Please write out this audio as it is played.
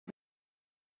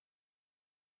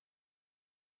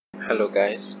Hello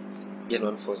guys,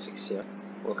 Ian146 here.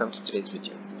 Welcome to today's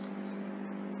video.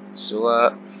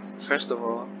 So first of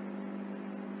all,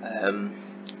 um,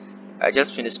 I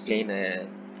just finished playing a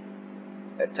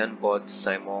 10 board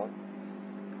Simon,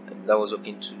 and that was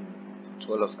open to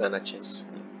all of Ghana chess.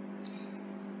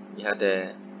 We had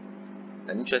an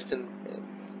interesting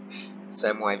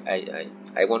Simon.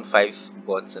 I won 5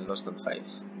 boards and lost on 5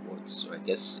 boards, so I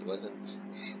guess it wasn't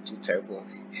too terrible.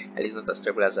 At least not as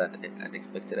terrible as I'd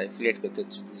expected. I fully expected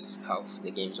to lose half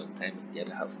the games on time and the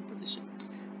other half in position.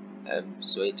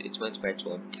 So it went quite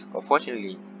well.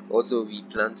 Unfortunately, although we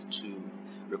planned to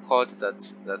record that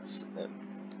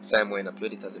Simon and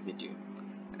upload it as a video,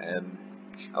 I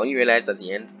only realized at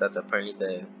the end that apparently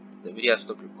the video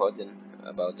stopped recording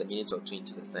about a minute or two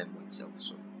into the Simon itself.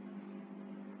 So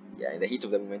yeah, in the heat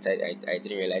of the moment, I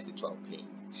didn't realize it while playing.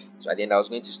 So at the end, I was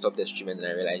going to stop the stream, and then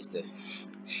I realized that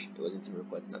it wasn't even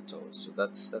recording at all. So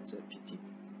that's a pity.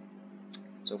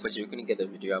 So unfortunately, we couldn't get the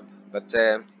video up, but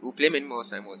we'll play many more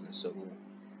Simons, and so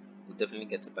we'll definitely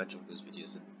get a bunch of those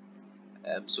videos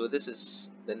in. So this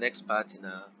is the next part in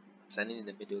our planning in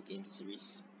the Middlegame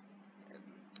series.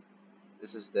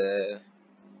 This is the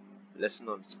lesson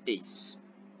on space,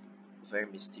 a very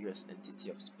mysterious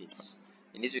entity of space.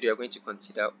 In this video, we're going to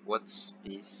consider what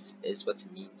space is, what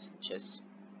it means in chess,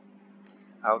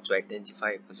 how to identify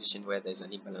a position where there's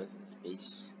an imbalance in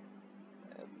space,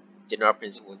 general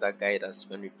principles that guide us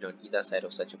when we play on either side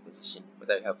of such a position,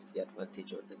 whether we have the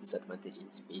advantage or the disadvantage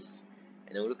in space.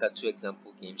 And then we'll look at 2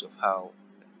 example games of how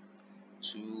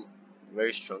 2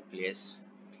 very strong players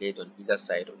played on either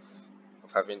side of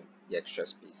having the extra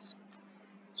space.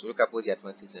 So look at both the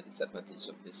advantages and disadvantages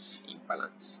of this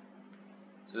imbalance.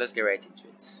 So let's get right into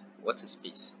it. What is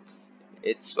space?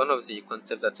 It's one of the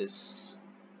concepts that is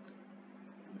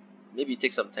maybe it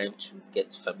takes some time to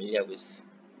get familiar with,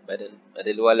 but then at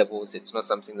the lower levels it's not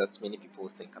something that many people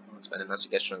think about, but then as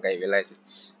you get stronger you realize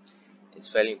it's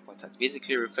fairly important.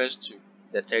 Basically, it refers to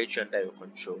the territory under your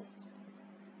control.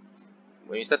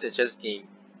 When you start a chess game,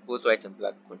 both white and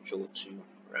black control 2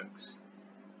 ranks,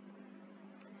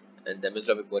 and the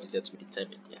middle of the board is yet to be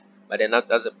determined here. But then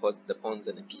as the pawns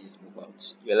and the pieces move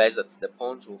out, you realize that the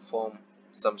pawns will form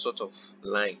some sort of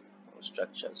line or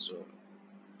structure. So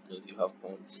if you have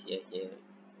pawns here,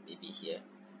 maybe here,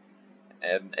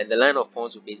 and the line of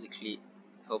pawns will basically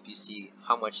help you see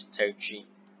how much territory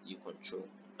you control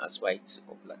as white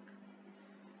or black,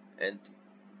 and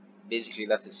basically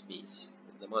that is space,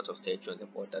 the amount of territory on the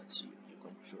board that you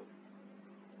control.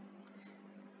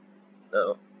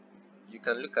 Now you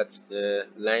can look at the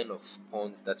line of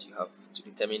pawns that you have to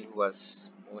determine who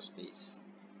has more space.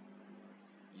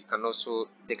 You can also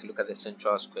take a look at the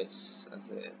central squares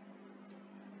as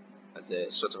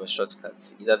a sort of a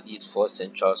shortcut, either these 4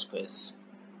 central squares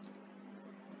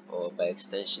or by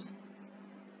extension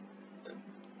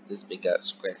this bigger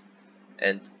square,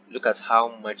 and look at how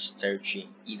much territory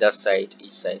each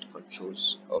side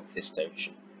controls of this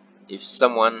territory. If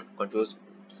someone controls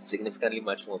significantly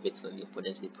much more of it than the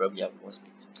opponents, they probably have more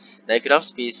space. Now you could have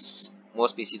more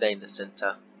space either in the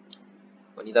center,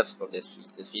 on either of the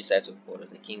 3 sides of the board, on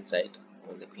the king side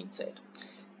or on the queen side.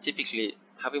 Typically,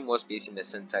 having more space in the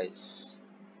center is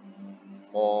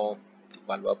more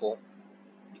valuable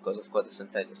because, of course, the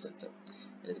center is the center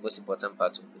and it's the most important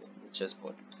part of the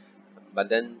chessboard. But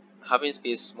then having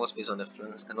more space on the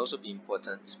flanks can also be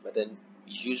important, but then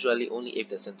usually only if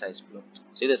the center is blocked.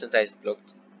 So if the center is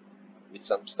blocked with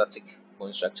some static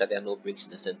pawn structure, there are no breaks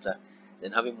in the center,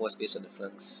 then having more space on the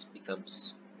flanks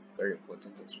becomes very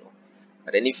important as well.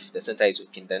 But then if the center is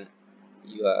open, then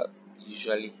you are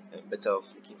usually better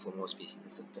off looking for more space in the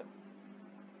center.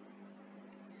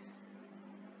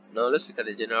 Now let's look at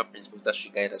the general principles that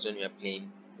should guide us when we are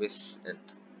playing with and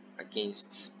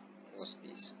against more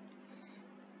space.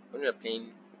 When we are playing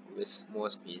with more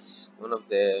space,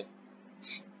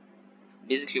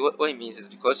 basically what it means is,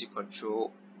 because you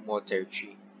control more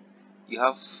territory, you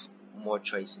have more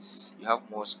choices, you have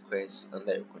more squares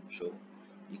under your control.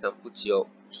 You can put your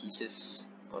pieces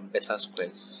on better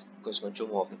squares because you control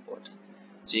more of the board.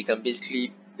 So you can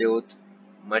basically build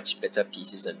much better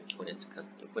pieces than the opponent can.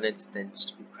 The opponent tends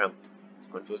to be cramped,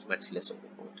 it controls much less of the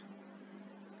board.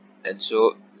 And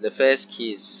so the first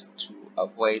key is to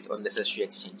avoid unnecessary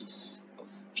exchanges of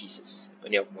pieces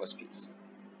when you have more space.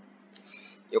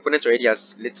 Your opponent already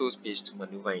has little space to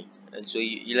maneuver in, and so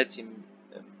you let him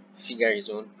figure his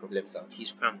own problems out.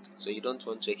 He's cramped, so you don't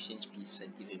want to exchange pieces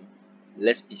and give him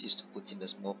less pieces to put in the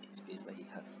small space that he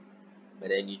has. But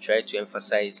then you try to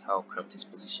emphasize how cramped his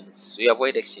position is. So you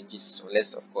avoid exchanges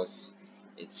unless, of course,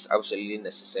 it's absolutely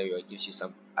necessary or it gives you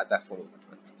some other form of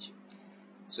advantage.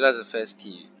 So that's the first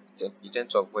key. you tend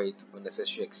to avoid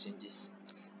unnecessary exchanges.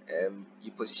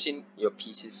 You position your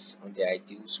pieces on the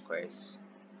ideal squares.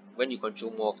 When you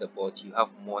control more of the board, you have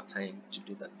more time to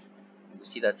do that. You will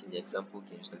see that in the example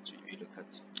games that we look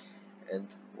at.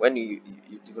 And when you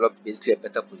develop basically a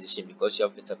better position because you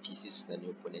have better pieces than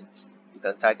your opponent, you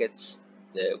can target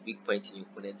the weak point in your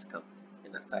opponent's camp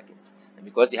and attack it. And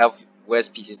because they have worse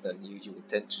pieces than you will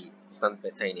tend to stand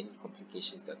better in any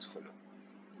complications that follow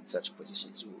in such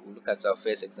positions. We'll look at our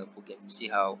first example game. We see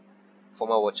how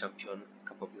former world champion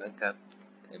Capablanca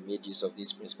made use of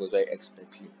these principles very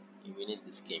expertly in winning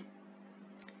this game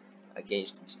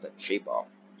against Mr. Trebal.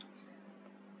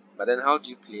 But then how do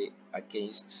you play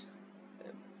against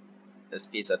the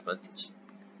space advantage?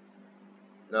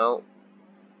 Now,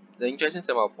 the interesting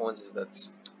thing about pawns is that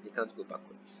they can't go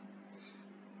backwards.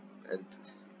 And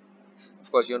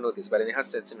of course you all know this, but then it has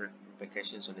certain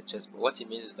repercussions on the chessboard. What it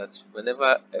means is that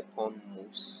whenever a pawn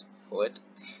moves forward,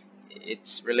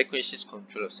 it relinquishes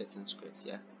control of certain squares.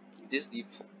 Yeah, if this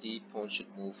d pawn should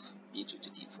move d2 to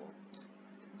d4,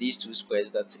 these two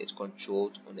squares that it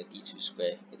controlled on the d2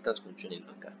 square, it can't control any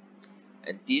longer.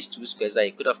 And these two squares that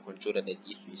it could have controlled on the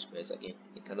d3 squares, again,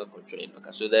 it cannot control any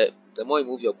longer. So the more you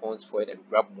move your pawns forward and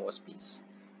grab more space,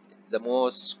 the more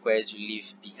squares you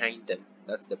leave behind them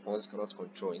that the pawns cannot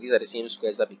control. And these are the same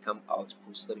squares that become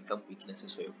outposts, that become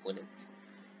weaknesses for your opponent.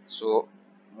 So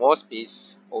more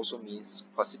space also means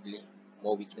possibly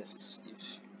more weaknesses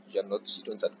if you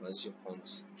don't advance your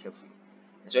pawns carefully.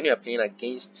 And so when you are playing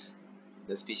against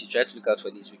the space, you try to look out for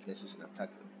these weaknesses and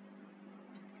attack them.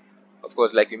 Of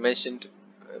course, like we mentioned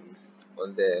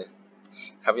on the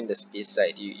having the space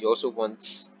side, you also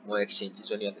want more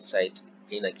exchanges when you're on the side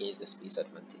playing against the space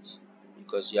advantage,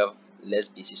 because you have less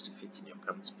pieces to fit in your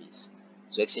cramped space.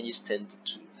 So exchanges tend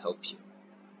to help you.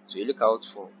 So you look out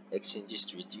for exchanges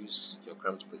to reduce your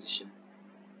cramped position.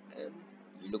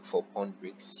 You look for pawn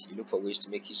breaks. You look for ways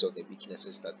to make use of the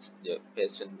weaknesses that the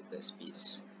person with the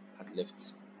space has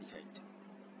left behind.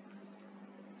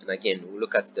 And again, we'll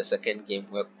look at the second game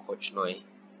where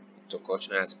Dr.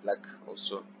 Korchnoi as black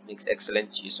also makes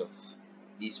excellent use of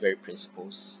these very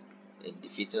principles in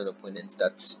defeating an opponent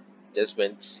that just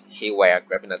went haywire,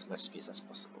 grabbing as much space as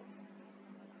possible.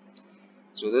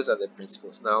 So those are the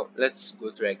principles. Now let's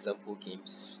go through example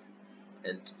games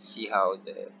and see how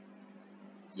the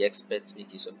experts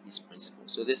make use of these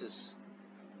principles. So this is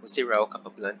Jose Raul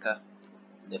Capablanca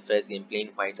in the first game, playing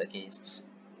white against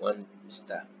one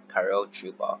Mr. Karel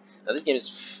Trebal. Now this game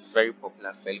is very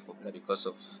popular, fairly popular, because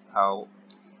of how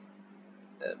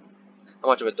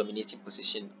much of a dominating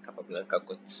position Capablanca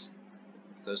got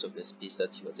because of the space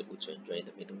that he was able to enjoy in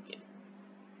the middle game.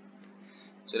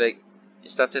 So like, it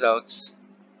started out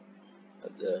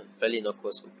as a fairly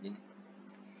innocuous opening.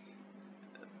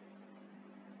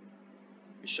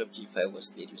 Bishop g5 was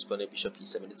played. He responded Bishop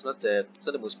e7. It's not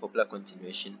the most popular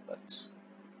continuation, but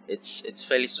it's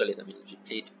fairly solid. I mean, it's been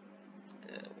played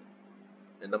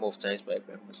a number of times by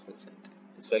grandmasters, and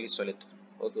it's fairly solid,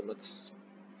 although not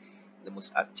the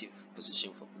most active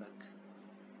position for black.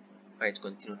 White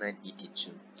continued knight bd2.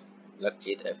 Black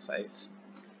played f5,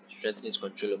 strengthening his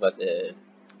control over the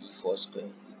e4 square.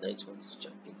 His knight wants to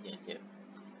jump in here and here.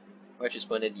 White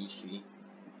responded e3,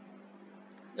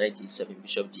 knight e7,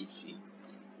 bishop d3,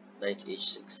 knight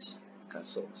h6,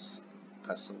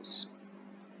 castles,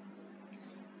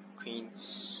 queen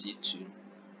c2,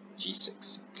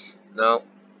 g6. Now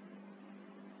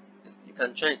you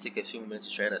can try and take a few moments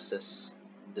to try and assess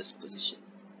this position,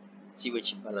 see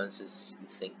which imbalances you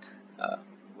think are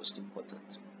most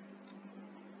important,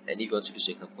 and if you want to do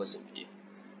so, you can pause the video.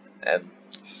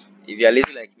 If you are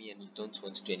lazy like me and you don't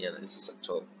want to do any analysis at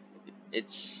all,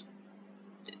 it's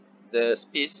the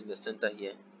space in the center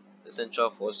here, the central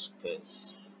four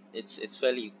squares, it's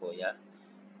fairly equal. Yeah,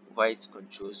 white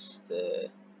controls the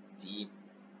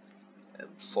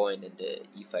d4 and then the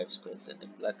e5 squares, and then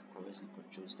black conversely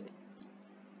controls the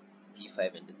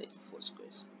d5 and then the e4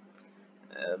 squares.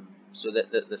 So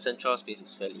the central space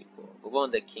is fairly equal. Over on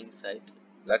the king side,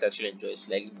 black actually enjoys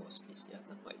slightly more space, yeah,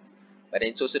 than white. But then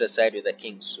it's also the side with the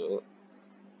king, so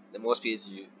the more space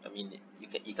you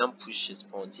can't push his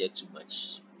pawns here too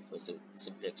much, because they would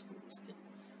simply expose his king.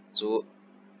 So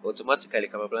automatically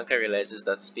Capablanca realizes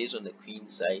that space on the queen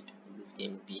side in this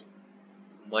game would be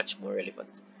much more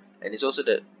relevant, and it's also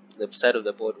the side of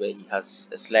the board where he has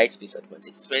a slight space advantage.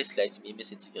 It's very slight, you may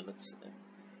miss it if you're not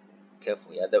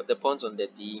careful. Yeah, the pawns on the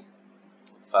d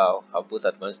file have both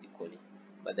advanced equally,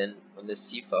 but then on the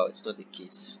c file it's not the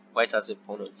case. White has a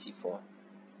pawn on c4,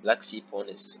 black c pawn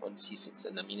is on c6,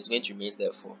 and I mean it's going to remain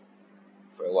there for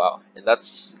a while, and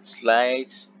that's a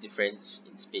slight difference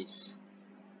in space.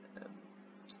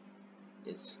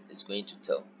 is going to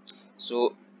tell.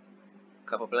 So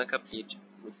Capablanca played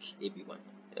rook ab1,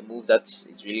 a move that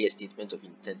is really a statement of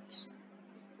intent.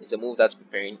 It's a move that's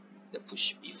preparing the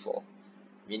push b4,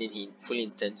 meaning he fully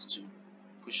intends to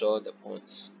push all the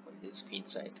pawns on his queen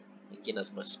side and gain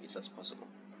as much space as possible.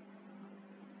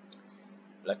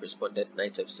 Black responded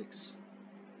knight f6,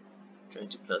 trying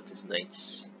to plant his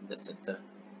knights in the center.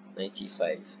 Knight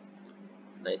e5,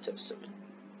 knight f7,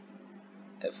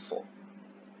 f4,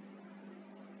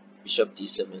 bishop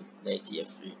d7, knight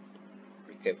ef3,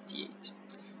 rook fd8.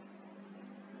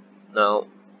 Now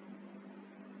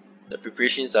the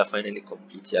preparations are finally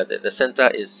complete. Yeah, the center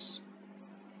is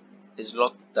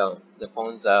locked down. The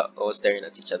pawns are all staring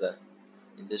at each other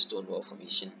in this stone wall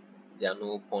formation. There are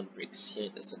no pawn breaks here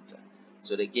in the center,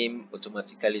 so the game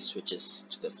automatically switches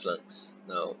to the flanks.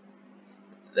 Now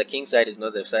the king side is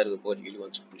not the side of the board you really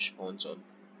want to push pawns on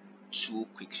too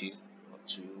quickly or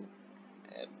too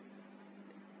um,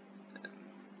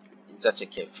 in such a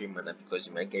carefree manner, because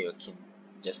you might get your king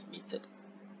just mated.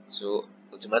 So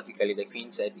automatically the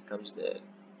queen side becomes the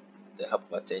hub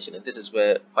of attention, and this is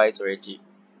where white already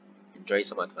enjoys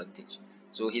some advantage.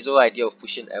 So his whole idea of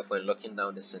pushing f1 and locking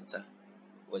down the center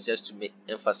was just to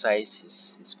emphasize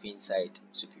his queen side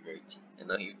superiority, and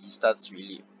now he starts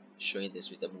really showing this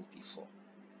with the move b4.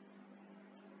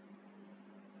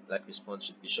 Black responds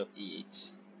with bishop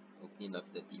e8, opening up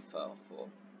the d file for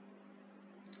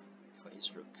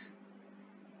his rook.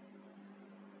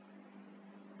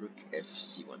 Rook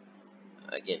fc1.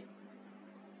 Again,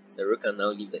 the rook can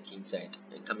now leave the king side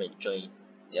and come and join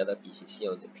the other pieces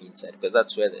here on the queen side, because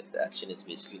that's where the action is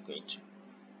basically going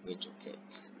to occur.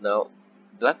 Now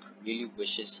black really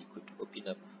wishes he could open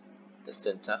up the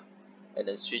center and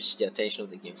then switch the attention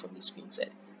of the game from this queen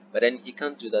side, but then he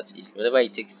can't do that easily. Whenever he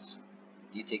takes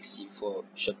d takes c4,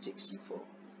 bishop takes c4,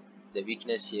 the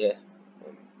weakness here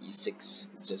on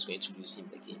e6 is just going to lose him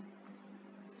the game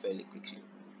fairly quickly.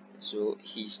 So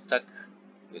he's stuck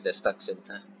with the stuck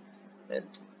center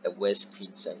and a worse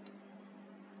queen side,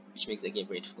 which makes the game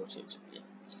very difficult for him to play.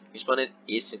 He responded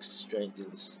a6, trying to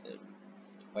deal with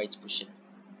white's pushing.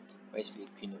 White played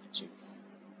queen of 2.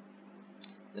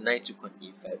 The knight took on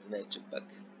e5, the knight took back,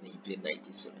 then he played knight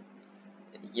e7.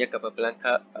 And here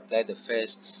Capablanca applied the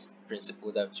first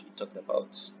principle that we talked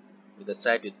about, with the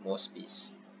side with more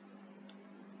space.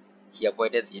 He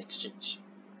avoided the exchange.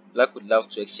 Black would love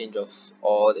to exchange off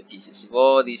all the pieces. If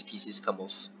all these pieces come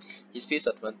off, his space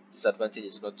disadvantage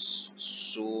is not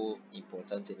so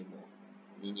important anymore.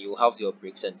 I mean, you have your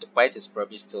breaks, and the white is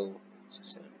probably still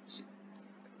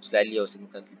slightly or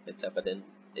significantly better, but then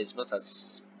it's not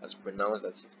as pronounced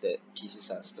as if the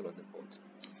pieces are still on the board.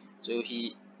 So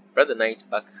he brought the knight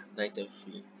back, knight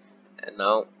f3, and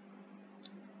now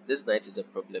this knight is a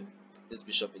problem, this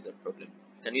bishop is a problem.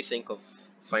 Can you think of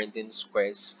finding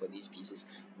squares for these pieces?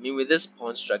 I mean, with this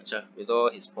pawn structure, with all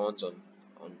his pawns on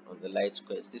the light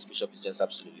squares, this bishop is just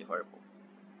absolutely horrible.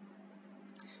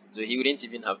 So he wouldn't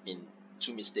even have been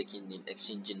too mistaken in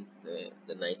exchanging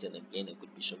the knight and then playing a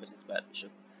good bishop with his bad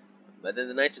bishop. But then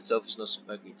the knight itself is not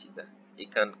super great either. It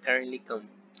can currently come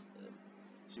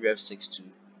through f6 to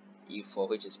e4,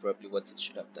 which is probably what it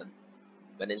should have done.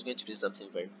 But then it's going to do something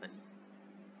very funny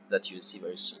that you'll see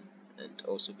very soon, and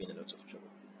also be in a lot of trouble.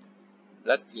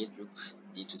 Black played rook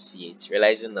d to c8,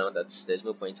 realizing now that there's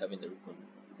no point having the rook on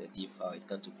the d file, it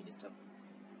can't open it up.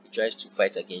 He tries to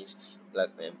fight against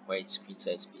white's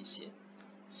queenside space here.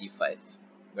 c5,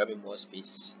 grabbing more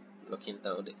space, locking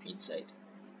down the queen side,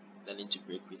 planning to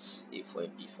break with a4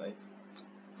 and b5.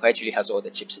 White really has all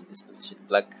the chips in this position.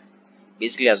 Black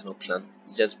basically has no plan,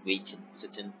 he's just waiting,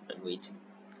 sitting and waiting.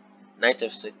 Knight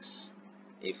f6,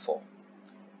 a4,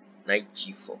 knight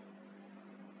g4,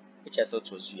 which I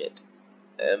thought was weird.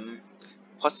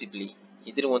 Possibly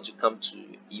he didn't want to come to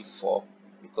e4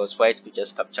 because white could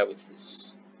just capture with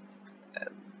his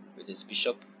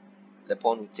bishop. The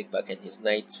pawn would take back and his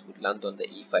knight would land on the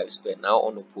e5 square, now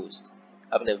unopposed,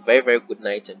 having a very, very good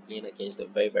knight and playing against a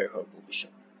very, very horrible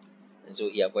bishop. And so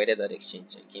he avoided that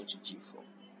exchange and came to g4.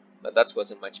 But that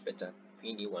wasn't much better.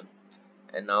 Queen e1,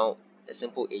 and now a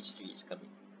simple h3 is coming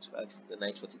to ask the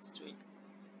knight what it's doing.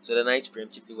 So the knight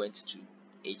preemptively went to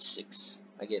h6.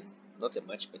 Again, not a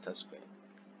much better square.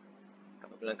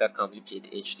 Capablanca calmly played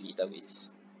h3 that way,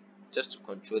 just to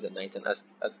control the knight and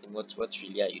ask him what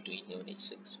really are you doing here on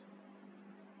h6.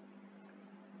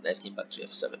 Knight came back to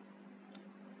f7,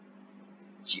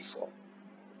 g4,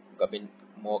 grabbing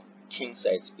more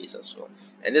kingside space as well.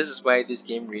 And this is why this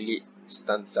game really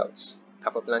stands out.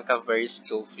 Capablanca very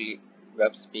skillfully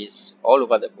grabbed space all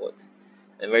over the board,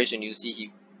 and very soon you see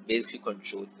he basically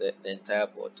controlled the entire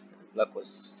board. Black was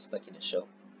stuck in a shell.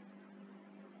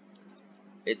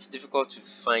 It's difficult to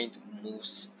find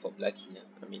moves for black here.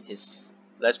 I mean, his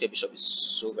light square bishop is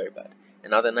so very bad,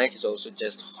 and now the knight is also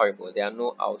just horrible. There are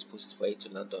no outposts for it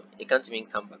to land on. It can't even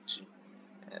come back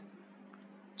um,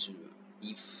 to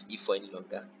e4 any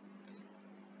longer.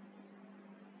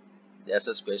 The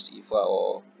access squares to e4 are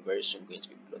all very soon going to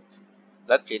be blocked.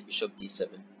 Black played bishop d7,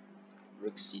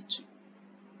 rook c2,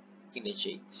 king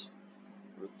h8,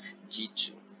 rook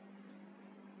g2.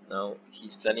 Now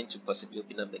he's planning to possibly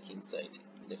open up the king side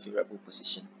in a favorable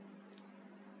position.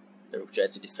 The rook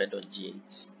tried to defend on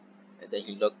g8, and then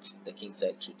he locked the king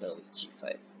side through down with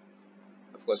g5.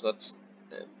 Of course, not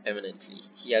permanently.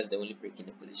 He has the only break in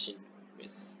the position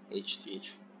with h3,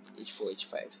 h4,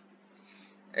 h5.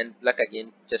 And black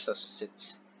again just has to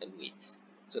sit and wait.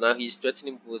 So now he's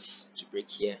threatening both to break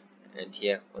here and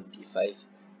here on d5.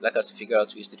 Black has to figure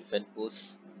out ways to defend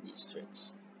both these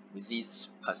threats with these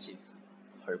passive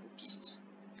horrible pieces.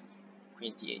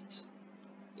 Queen d8,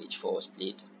 h4 was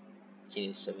played, king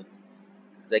h7.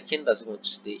 The king doesn't want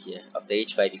to stay here. After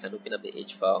h5 he can open up the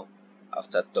h file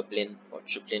after doubling or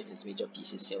tripling his major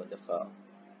pieces here on the file.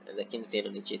 And the king staying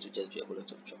on h8 will just be a whole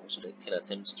lot of trouble, so the king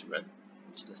attempts to run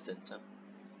into the center.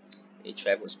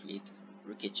 h5 was played,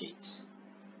 rook h8,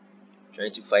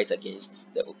 trying to fight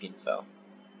against the open file.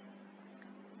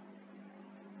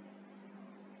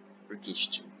 Rook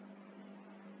h2,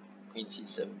 queen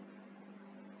c7,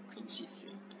 queen c3.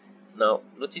 Now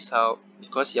notice how,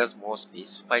 because he has more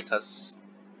space, white has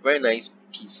very nice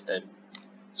piece and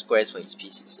squares for his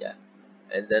pieces, yeah,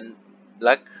 and then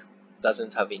black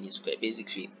doesn't have any square,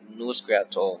 basically no square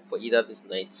at all for either this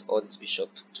knight or this bishop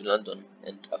to land on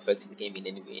and affect the game in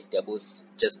any way. They're both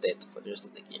just dead for the rest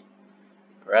of the game.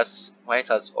 Whereas white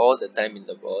has all the time in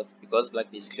the world, because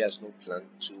black basically has no plan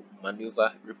to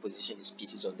maneuver, reposition his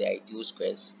pieces on the ideal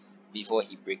squares before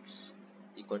he breaks.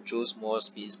 He controls more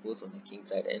space both on the king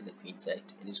side and the queen side,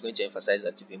 and he's going to emphasize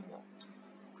that even more.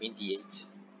 Queen d8,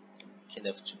 king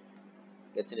f2,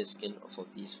 getting the skin off of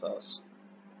these files,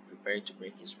 preparing to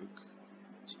break his rook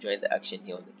to join the action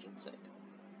here on the king side.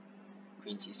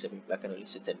 Queen c7, black can only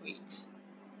sit and wait.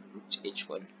 Rook to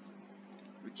h1,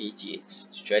 rook h8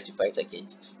 to try to fight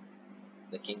against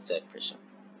the king side pressure.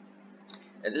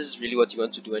 And this is really what you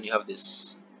want to do when you have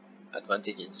this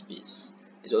advantage in space.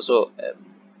 It's also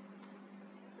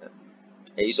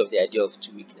a use of the idea of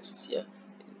two weaknesses here.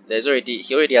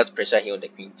 He already has pressure here on the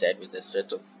queen side with the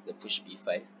threat of the push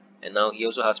b5, and now he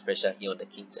also has pressure here on the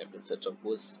king side with the threat of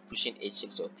both pushing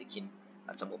h6 or taking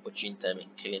at some opportune time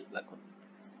and killing black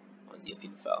on the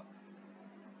open file.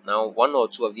 Now one or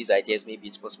two of these ideas maybe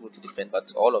it's possible to defend,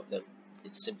 but all of them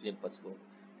it's simply impossible.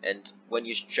 And when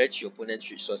you stretch your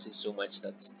opponent's resources so much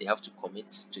that they have to commit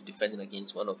to defending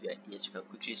against one of your ideas, you can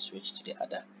quickly switch to the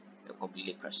other and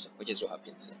completely crush them, which is what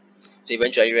happens here. So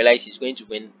eventually you realize he's going to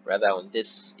win rather on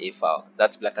this a file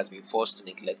that black has been forced to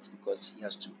neglect because he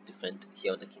has to defend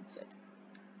here on the king side.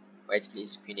 White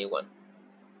plays queen a1,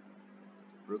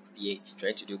 rook b8,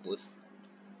 trying to do both.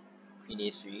 Queen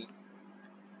a3,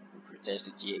 rook returns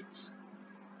to g8,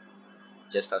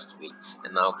 just has to wait,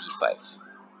 and now b5.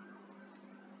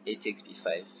 A takes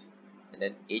b5, and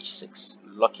then h6,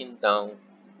 locking down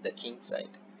the king side.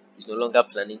 He's no longer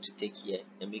planning to take here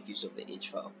and make use of the h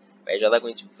file, but he's rather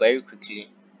going to very quickly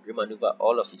remaneuver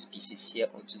all of his pieces here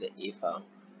onto the a file,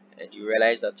 and you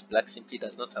realize that black simply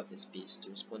does not have the space to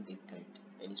respond in kind,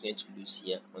 and he's going to lose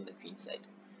here on the queen side.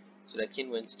 So the king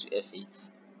went to f8,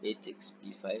 a takes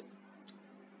b5,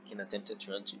 king attempted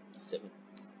to run to e7,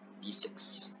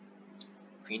 b6,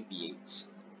 queen b8,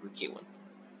 rook a1,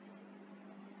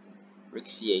 rook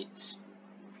c8,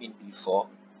 queen b4,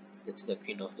 getting the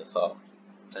queen off the file,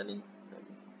 planning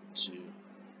to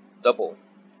double.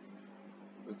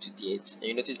 Rook to d8, and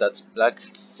you notice that black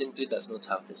simply does not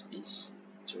have the space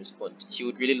to respond. He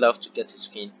would really love to get his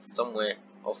queen somewhere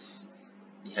off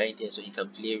behind here so he can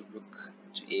play rook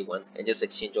to a1 and just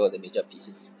exchange all the major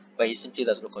pieces, but he simply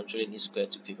does not control any square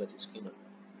to pivot his queen on.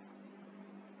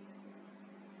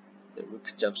 The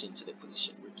rook jumps into the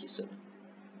position, rook e7,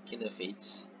 king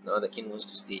f8. Now the king wants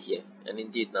to stay here, and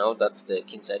indeed now that the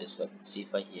king side is blocked, it's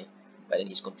safer here, but then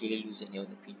he's completely losing here on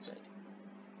the queen side.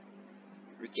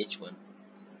 Rook h1,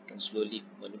 can slowly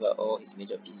maneuver all his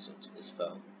major pieces onto this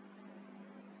file.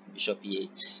 Bishop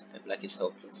e8, and black is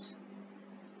helpless.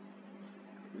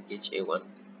 Rook ha1,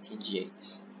 king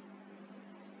g8,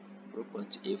 rook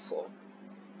onto a4,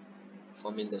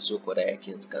 forming the so-called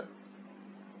King's gun.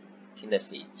 King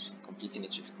f8, completing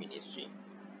it with queen a3,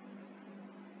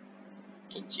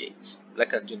 king g8. Black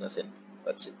can do nothing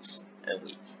but sit and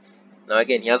wait. Now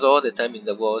again, he has all the time in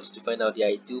the world to find out the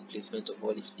ideal placement of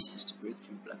all his pieces to break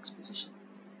through black's position.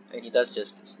 and he does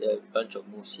just this. There are a bunch of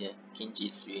moves here: king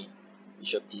g3,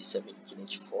 bishop d7, king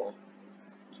h4,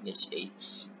 king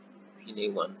h8, queen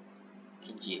a1,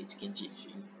 king g8, king g3,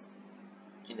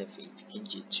 king f8, king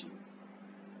g2,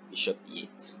 bishop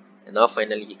e8. And now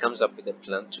finally he comes up with a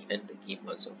plan to end the game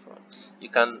once and for all. You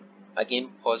can again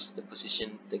pause the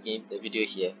video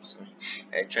here,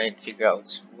 and try and figure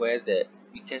out where the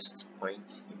weakest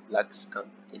point in black's camp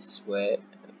is, where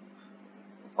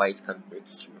white can break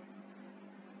through.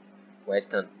 White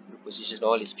can reposition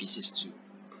all his pieces to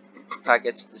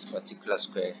target this particular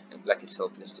square, and black is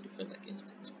helpless to defend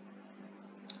against it.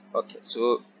 Okay,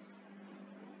 so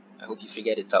I hope you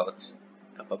figured it out.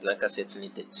 Capablanca certainly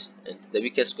did. And the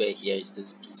weakest square here is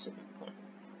this b7 pawn.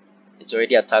 It's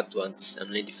already attacked once and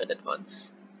only defended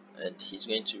once, and he's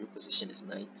going to reposition his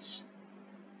knights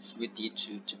through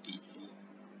d2 to b3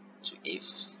 to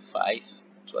a5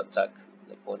 to attack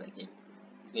the pawn again.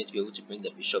 He's going to be able to bring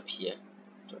the bishop here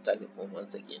to attack the pawn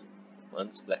once again,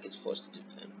 once black is forced to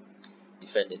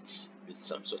defend it with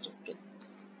some sort of pin.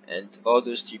 And all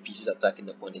those three pieces attacking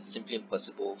the pawn, it's simply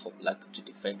impossible for black to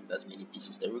defend with as many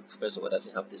pieces. The rook, first of all,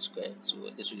 doesn't have this square, so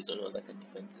this rook is the only one that can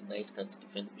defend. The knight can't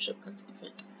defend, the bishop can't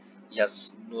defend. He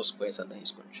has no squares under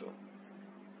his control.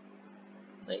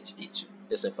 Knight d2,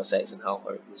 just emphasizing how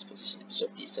horrible his position is.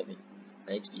 Bishop d7,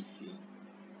 knight b3,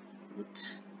 rook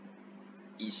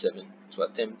e7 to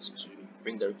attempt to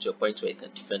bring the rook to a point where he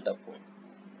can defend that pawn.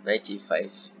 Knight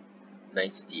a5,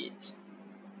 knight d8,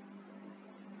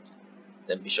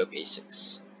 then bishop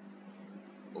a6,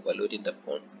 overloading the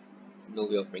pawn, no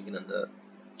way of bringing another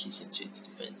piece into its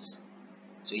defense.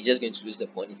 So he's just going to lose the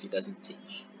pawn if he doesn't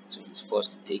take. So he's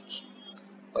forced to take.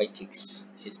 White takes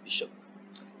his bishop,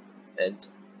 and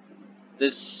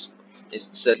this is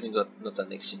certainly not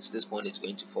an exchange. This pawn is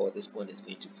going to fall, this pawn is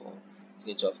going to fall. It's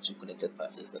going to have two connected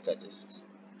passes that are just,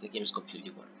 the game is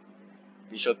completely won.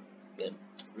 Bishop, then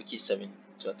rook e7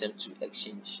 to attempt to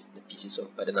exchange the pieces off,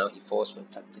 but now he falls from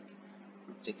tactic.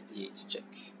 Rook takes d8, check,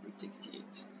 rook takes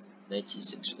d8, knight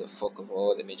e6 with the fork of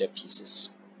all the major pieces,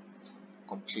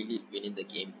 completely winning the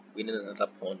game, winning another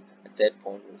pawn. A third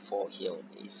pawn will fall here on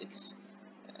a6.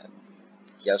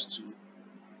 He has two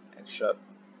extra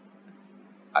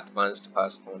advanced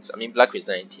pass pawns. I mean, black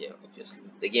resigned here, obviously.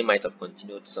 The game might have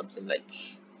continued something like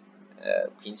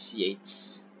queen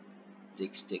c8,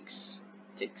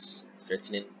 takes,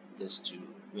 threatening this to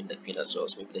win the queen as well.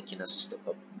 So maybe the king has to step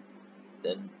up.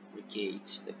 Then rook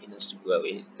a8, the queen has to go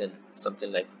away. Then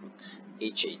something like rook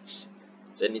h8.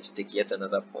 Then need to take yet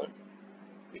another pawn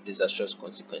with disastrous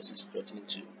consequences, threatening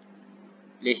to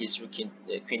lay his queen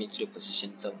into the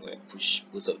position somewhere, push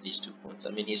both of these two pawns.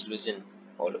 I mean, he's losing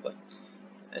all over,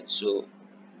 and so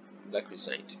black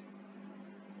resigned.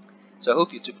 So I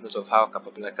hope you took note of how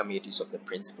Capablanca made use of the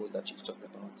principles that you've talked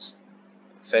about.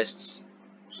 First,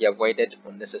 he avoided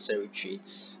unnecessary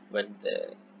trades when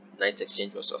the knight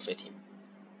exchange was offered him.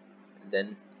 And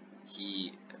then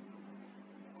he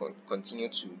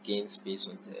continued to gain space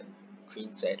on the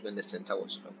queen side when the center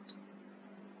was locked.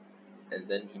 And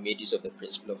then he made use of the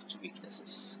principle of two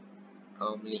weaknesses,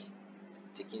 calmly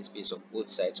taking space on both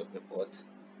sides of the board,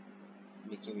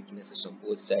 making weaknesses on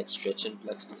both sides, stretching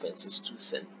black's defenses too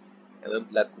thin. And when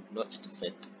black could not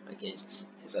defend against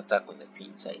his attack on the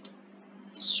queen side,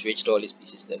 he stretched all his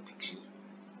pieces there quickly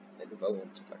and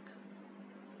overwhelmed black.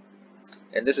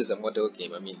 And this is a model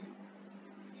game. I mean,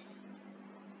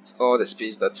 all the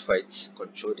space that white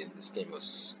controlled in this game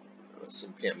was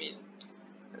simply amazing,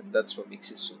 and that's what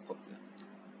makes it so popular.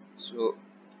 So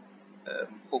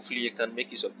hopefully you can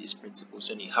make use of these principles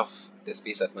when you have the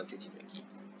space advantage in your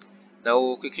games. Now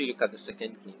we'll quickly look at the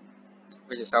second game,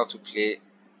 which is how to play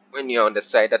when you're on the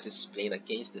side that is playing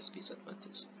against the space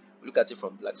advantage. We'll look at it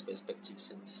from black's perspective,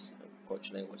 since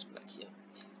Korchnoi was black here.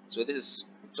 So this is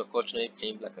Korchnoi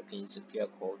playing black against a player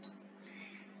called,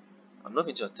 I'm not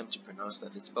going to attempt to pronounce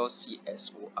that, it's spelled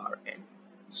C-S-O-R-N,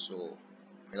 so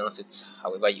pronounce it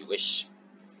however you wish.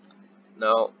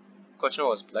 Now Korchnoi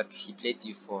was black, he played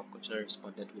d4, Korchnoi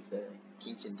responded with the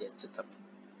king's Indian setup,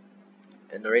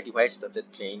 and already white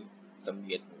started playing some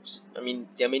weird moves. I mean,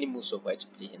 there are many moves for white to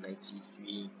play here. Knight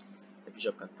c3, the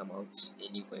bishop can come out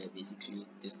anywhere, basically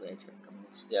this knight can come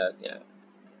out. There are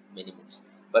many moves,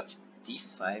 but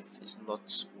d5 is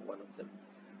not one of them.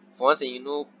 For one thing, you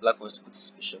know black wants to put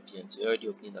his bishop here, and so you're already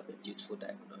opening up a beautiful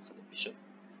diagonal for the bishop.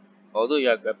 Although you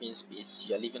are grabbing space,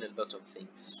 you are leaving a lot of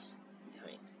things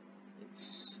behind.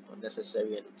 It's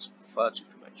unnecessary and it's far too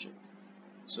premature.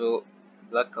 So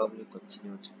black calmly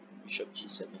continued, bishop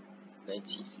g7, knight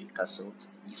c3, castled,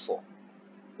 e4,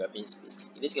 grabbing space.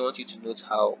 In this game, I want you to note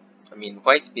how, I mean,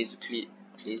 white basically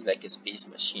plays like a space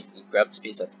machine. He grabbed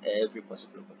space at every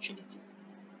possible opportunity.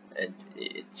 and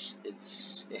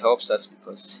it helps us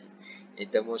because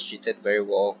it demonstrated very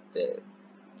well the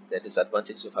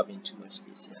disadvantage of having too much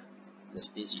space here, the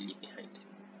space you leave behind.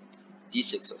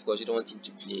 D6, of course, you don't want him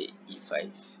to play E5,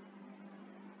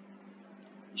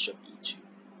 bishop E2,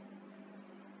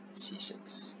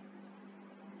 C6,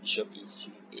 bishop E3,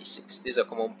 A6. This is a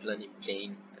common plan in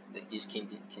playing these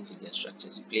King's Indian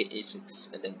structures. You play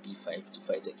A6 and then B5 to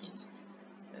fight against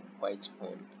white's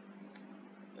pawn,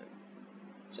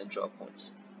 central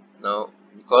pawns. Now,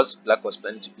 because black was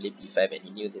planning to play B5 and he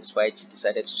knew this, white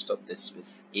decided to stop this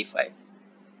with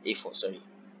A4, sorry,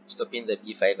 stopping the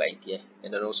B5 idea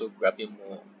and then also grabbing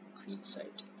more queen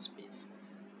side space.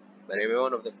 But remember,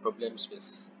 one of the problems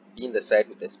with being the side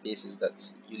with the space is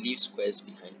that you leave squares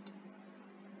behind.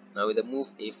 Now with the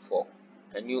move A4,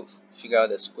 can you figure out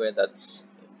the square that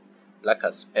black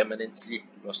has permanently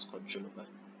lost control over?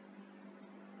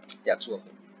 There are two of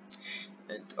them,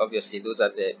 and obviously those are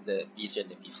the B3 and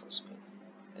the B4 squares.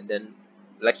 And then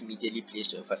black immediately plays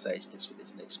to emphasize this with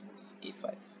his next move,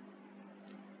 A5,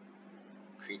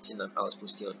 creating an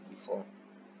outpost here on B4,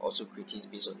 also creating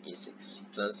space on A6. He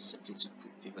plans simply to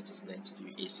pivot his knight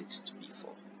through A6 to B4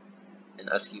 and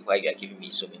ask you why you are giving me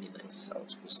so many nice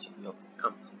outposts in your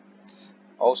camp.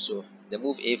 Also, the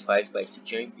move A5 by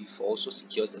securing B4 also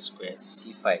secures the square.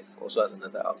 C5 also has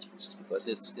another outpost because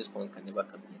this pawn can never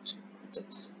come here to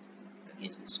protect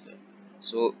against the square.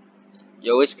 So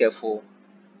you're always careful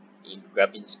in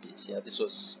grabbing space. Yeah, this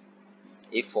was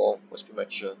A4 was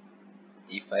premature,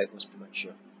 D5 was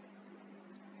premature,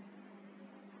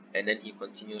 and then he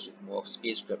continues with more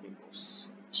space grabbing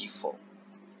moves. G4.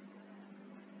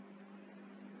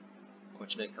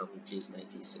 Continuing can plays knight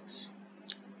A6,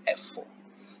 F4.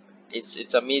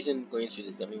 It's amazing going through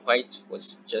this. I mean, white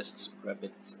was just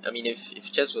grabbing it. I mean,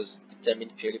 if chess was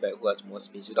determined purely by who had more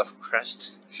space, it would have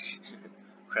crashed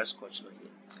Korchnoi here.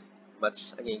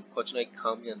 But again, Korchnoi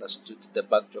calmly understood the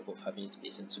backdrop of having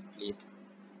space and so played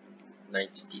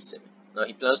knight D7. Now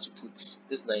he plans to put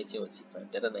this knight here on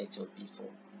C5, the other knight here on B4.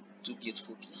 Two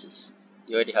beautiful pieces.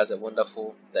 He already has a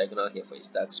wonderful diagonal here for his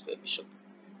dark square bishop,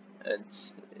 and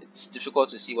it's difficult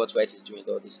to see what white is doing with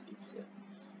all this space here.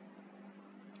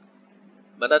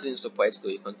 But that didn't stop white though.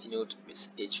 He continued with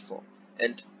H4.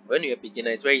 And when you're a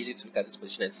beginner, it's very easy to look at this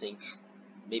position and think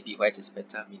maybe white is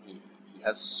better. I mean, he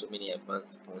has so many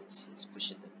advanced pawns, he's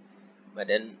pushing them. But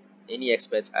then any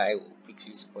expert eye will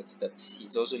quickly spot that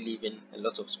he's also leaving a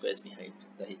lot of squares behind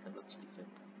that he cannot defend.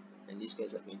 And these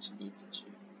squares are going to lead to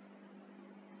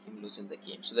him losing the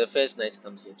game. So the first knight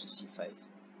comes here to C5.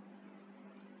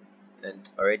 And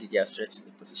already they are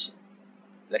threatening the position.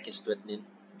 Black is threatening.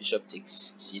 Bishop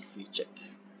takes C3 check,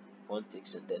 pawn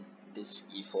takes, and then this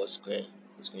E4 square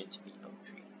is going to be on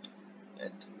 3.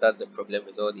 And that's the problem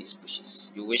with all these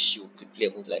pushes. You wish you could play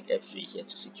a move like F3 here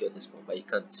to secure this pawn, but you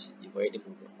can't. You've already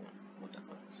moved the pawn more than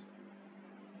once.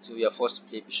 So we are forced to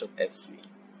play bishop F3.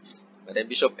 But then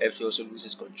bishop F3 also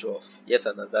loses control of yet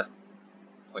another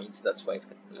point that white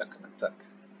can attack.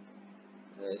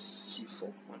 The C4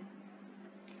 pawn.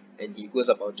 And he goes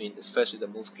about doing this first with the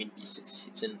move queen b6,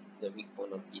 hitting the weak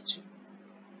pawn on b2.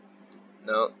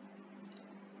 Now,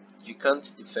 you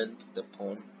can't defend the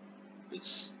pawn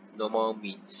with normal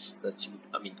means that you,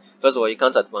 first of all, you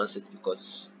can't advance it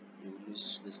because you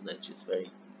lose this knight with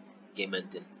very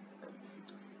game-ending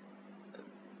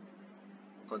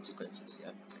consequences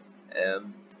here.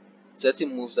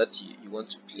 Certain moves that you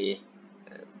want to play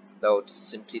that would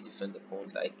simply defend the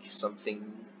pawn, like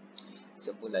something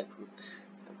simple like rook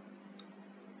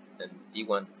and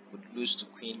b1 would lose to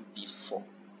queen b4,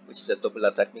 which is a double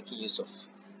attack, making use of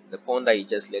the pawn that you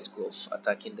just let go of,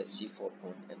 attacking the c4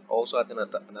 pawn and also adding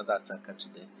another attacker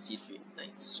to the c3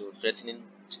 knight, so threatening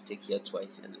to take here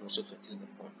twice and then also threatening the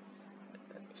pawn,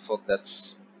 a fork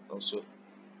that's also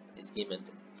is game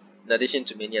ending. In addition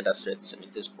to many other threats,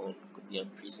 this pawn could be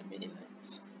unprisoned many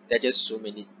knights. There are just so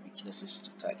many weaknesses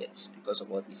to target because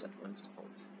of all these advanced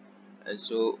pawns, and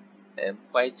so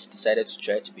white decided to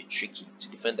try to be tricky to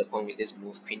defend the pawn with this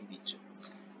move queen b2.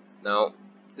 Now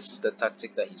this is the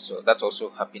tactic that he saw that also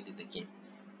happened in the game.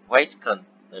 White can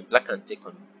and black can take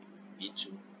on b2,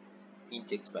 queen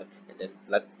takes back, and then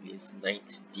black plays knight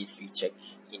d3 check,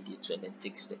 king d2, and then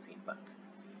takes the queen back.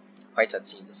 White had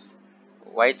seen this.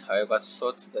 White, however,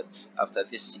 thought that after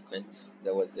this sequence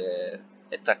there was a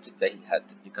tactic that he had.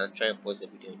 You can try and pause the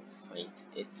video and find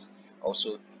it.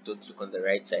 Also, don't look on the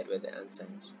right side where the answer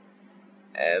is.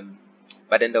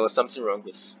 But then there was something wrong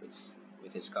with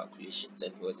his calculations,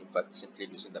 and he was in fact simply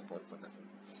losing the pawn for nothing.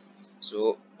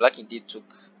 So black indeed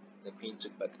took the queen,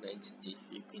 took back knight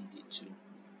d3, queen d2,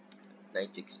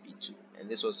 knight takes b2, and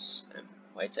this was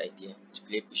white's idea to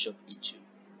play bishop e2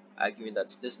 arguing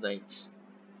that this knight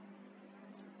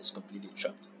is completely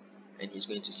trapped, and he's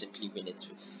going to simply win it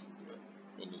with,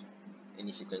 you know,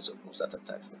 any sequence of moves that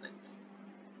attacks the knight.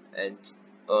 And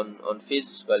on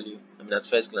face value, I mean, at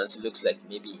first glance, it looks like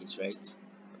maybe he's right,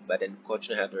 but then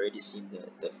Fortune had already seen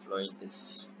the flaw in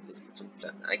this little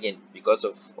plan. Again, because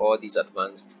of all these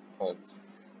advanced pawns,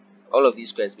 all of these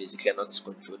squares basically are not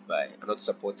controlled by, are not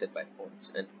supported by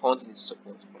pawns, and pawns need to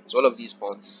support pawns. All of these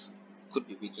pawns could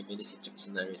be weak in many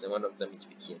scenarios, and one of them is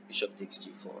weak here. Bishop takes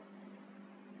g4.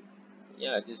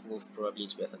 Yeah, this move probably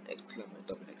is worth an exclam or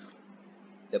double exclam.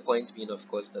 The point being, of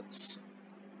course, that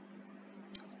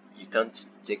you can't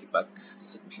take it back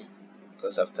simply,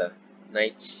 because after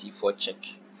knight c4 check,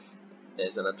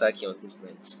 there's an attack here on this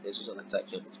knight, there's also an attack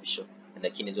here on this bishop, and the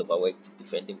king is overworked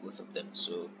defending both of them,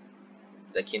 so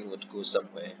the king would go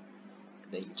somewhere,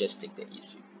 and then you just take the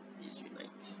e3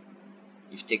 knight.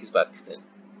 If it takes back, then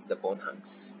the pawn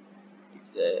hangs.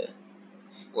 If the,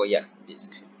 well, yeah,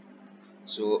 basically.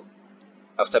 So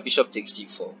after bishop takes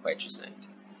g4, white resigned.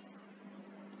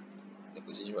 The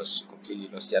position was completely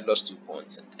lost. He had lost 2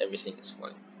 pawns and everything is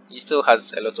falling. He still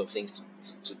has a lot of things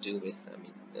to deal with. I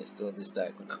mean, there's still this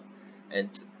diagonal. And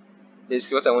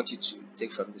basically what I want you to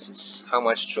take from this is how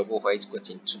much trouble white got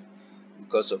into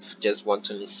because of just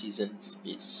wantonly seizing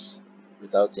space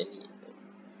without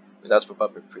without proper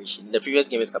preparation. In the previous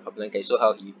game with Capablanca, you saw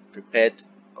how he prepared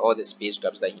all the space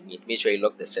grabs that he made sure he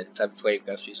locked the center before he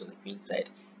grabbed space on the queen side,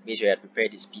 made sure he had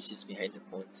prepared his pieces behind the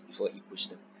pawns before he pushed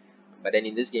them. But then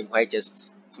in this game, white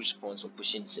just pushed pawns for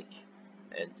pushing sake,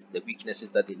 and the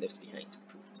weaknesses that they left behind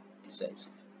proved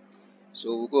decisive.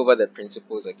 So we'll go over the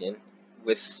principles again.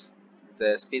 With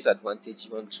the space advantage,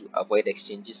 you want to avoid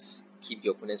exchanges, keep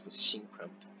your opponent's position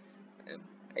cramped,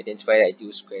 identify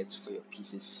ideal squares for your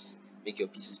pieces, make your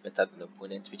pieces better than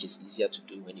opponent, which is easier to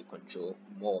do when you control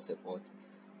more of the board.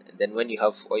 And then when you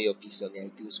have all your pieces on the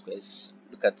ideal squares,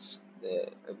 look at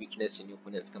the weakness in your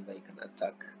opponent's camp that you can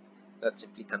attack that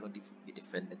simply cannot be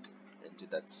defended, and do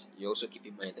that. You also keep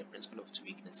in mind the principle of 2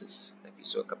 weaknesses that we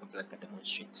saw Capablanca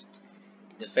demonstrate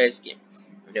in the first game.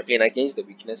 When you're playing against the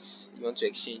weakness, you want to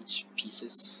exchange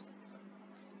pieces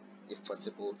if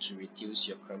possible to reduce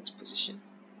your cramped position.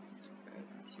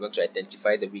 You want to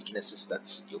identify the weaknesses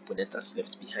that your opponent has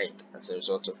left behind as a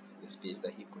result of the space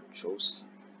that he controls,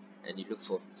 and you look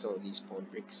for some of these pawn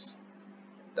breaks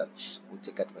that will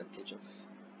take advantage of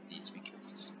these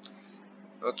weaknesses.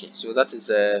 Okay, so that is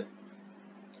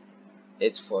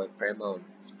it for a primer on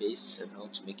space and how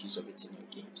to make use of it in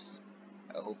your games.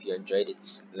 I hope you enjoyed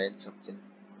it, learned something.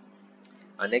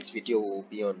 Our next video will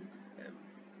be on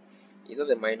either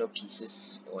the minor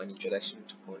pieces or an introduction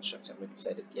to pawn structure. I'm not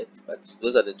decided yet, but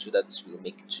those are the 2 that we'll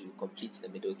make to complete the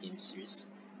middle game series,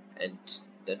 and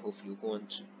then hopefully we'll go on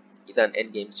to either an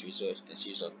end game series or a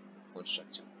series on pawn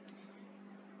structure.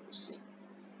 We'll see.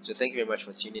 So thank you very much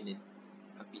for tuning in.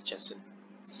 Happy chessing.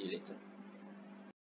 See you later.